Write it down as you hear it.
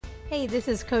Hey, this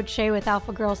is Coach Shay with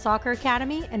Alpha Girl Soccer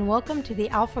Academy, and welcome to the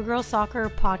Alpha Girl Soccer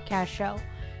podcast show,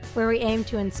 where we aim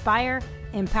to inspire,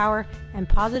 empower, and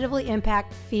positively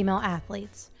impact female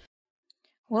athletes.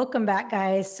 Welcome back,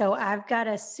 guys. So I've got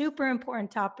a super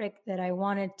important topic that I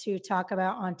wanted to talk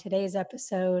about on today's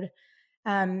episode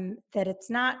that it's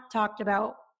not talked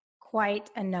about quite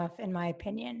enough, in my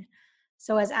opinion.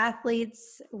 So as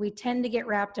athletes, we tend to get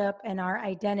wrapped up in our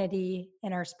identity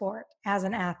in our sport as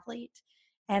an athlete.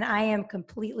 And I am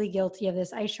completely guilty of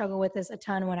this. I struggle with this a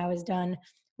ton when I was done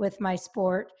with my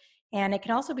sport. And it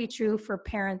can also be true for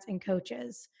parents and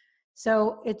coaches.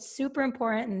 So it's super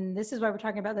important, and this is why we're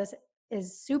talking about this,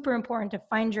 is super important to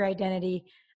find your identity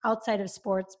outside of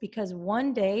sports, because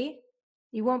one day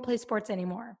you won't play sports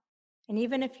anymore. And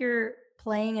even if you're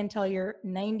playing until you're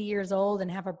 90 years old and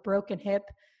have a broken hip,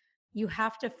 you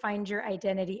have to find your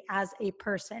identity as a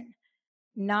person,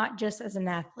 not just as an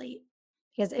athlete.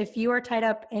 Because if you are tied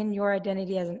up in your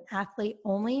identity as an athlete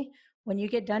only, when you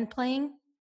get done playing,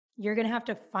 you're going to have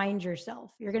to find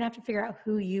yourself. You're going to have to figure out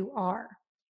who you are.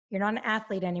 You're not an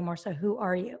athlete anymore, so who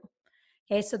are you?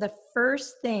 Okay, so the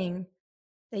first thing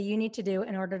that you need to do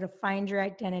in order to find your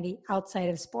identity outside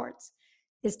of sports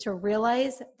is to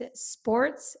realize that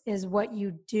sports is what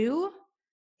you do.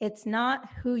 It's not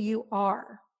who you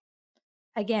are.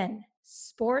 Again,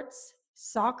 sports,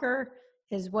 soccer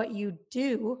is what you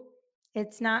do.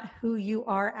 It's not who you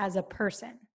are as a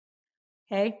person.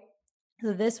 Okay?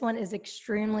 So this one is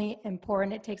extremely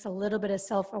important. It takes a little bit of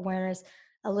self-awareness,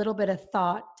 a little bit of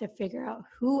thought to figure out,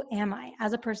 who am I?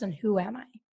 As a person, who am I?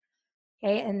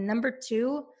 Okay? And number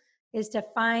 2 is to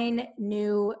find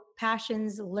new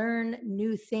passions, learn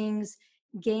new things,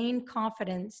 gain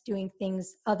confidence doing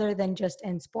things other than just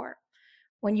in sport.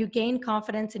 When you gain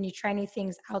confidence and you try new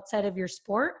things outside of your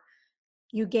sport,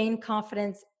 you gain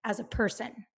confidence as a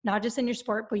person, not just in your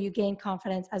sport, but you gain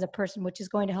confidence as a person, which is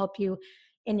going to help you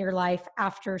in your life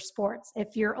after sports.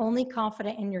 If you're only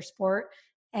confident in your sport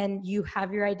and you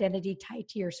have your identity tied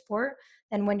to your sport,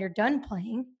 then when you're done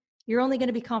playing, you're only going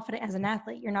to be confident as an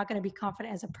athlete. You're not going to be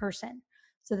confident as a person.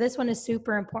 So this one is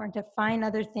super important, to find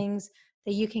other things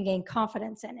that you can gain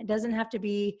confidence in. It doesn't have to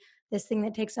be this thing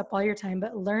that takes up all your time,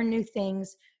 but learn new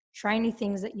things, try new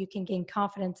things that you can gain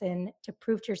confidence in to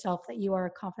prove to yourself that you are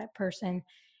a confident person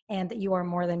and that you are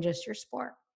more than just your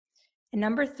sport. And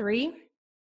number 3,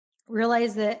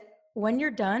 realize that when you're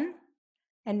done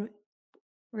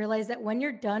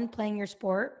playing your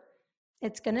sport,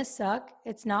 it's going to suck.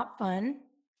 It's not fun.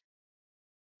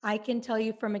 I can tell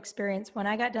you from experience, when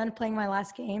I got done playing my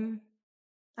last game,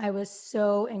 I was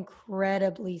so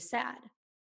incredibly sad.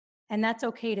 And that's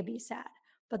okay to be sad.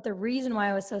 But the reason why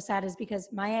I was so sad is because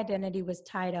my identity was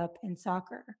tied up in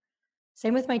soccer.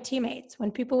 Same with my teammates. When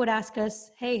people would ask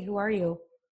us, hey, who are you?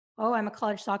 Oh, I'm a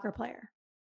college soccer player.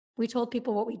 We told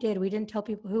people what we did. We didn't tell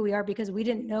people who we are because we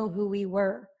didn't know who we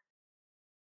were.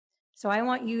 So I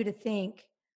want you to think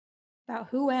about,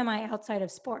 who am I outside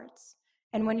of sports?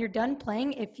 And when you're done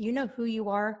playing, if you know who you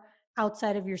are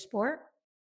outside of your sport,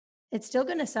 it's still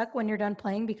going to suck when you're done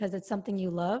playing because it's something you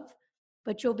love,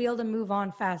 but you'll be able to move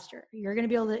on faster. You're going to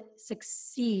be able to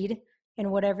succeed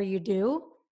in whatever you do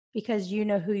because you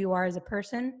know who you are as a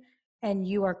person and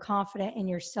you are confident in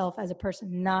yourself as a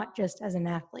person, not just as an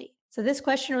athlete. So this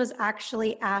question was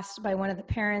actually asked by one of the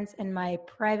parents in my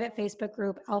private Facebook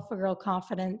group, Alpha Girl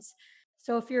Confidence.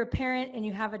 So if you're a parent and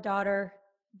you have a daughter,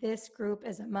 this group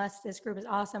is a must. This group is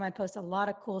awesome. I post a lot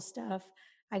of cool stuff.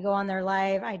 I go on there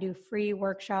live. I do free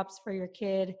workshops for your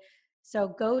kid. So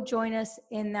go join us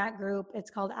in that group.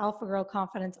 It's called Alpha Girl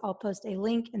Confidence. I'll post a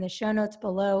link in the show notes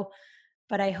below.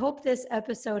 But I hope this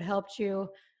episode helped you.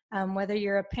 Whether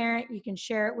you're a parent, you can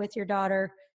share it with your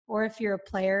daughter, or if you're a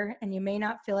player and you may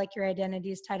not feel like your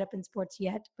identity is tied up in sports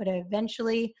yet, but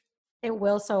eventually it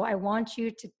will. So I want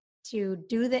you to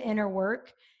do the inner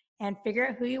work and figure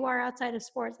out who you are outside of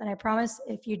sports. And I promise,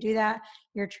 if you do that,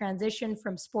 your transition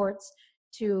from sports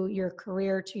to your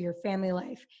career, to your family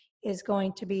life is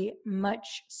going to be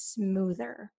much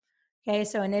smoother. Okay,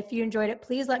 so, and if you enjoyed it,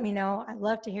 please let me know. I'd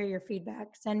love to hear your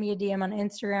feedback. Send me a DM on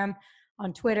Instagram,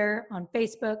 on Twitter, on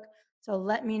Facebook. So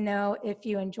let me know if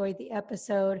you enjoyed the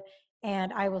episode,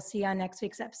 and I will see you on next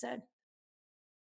week's episode.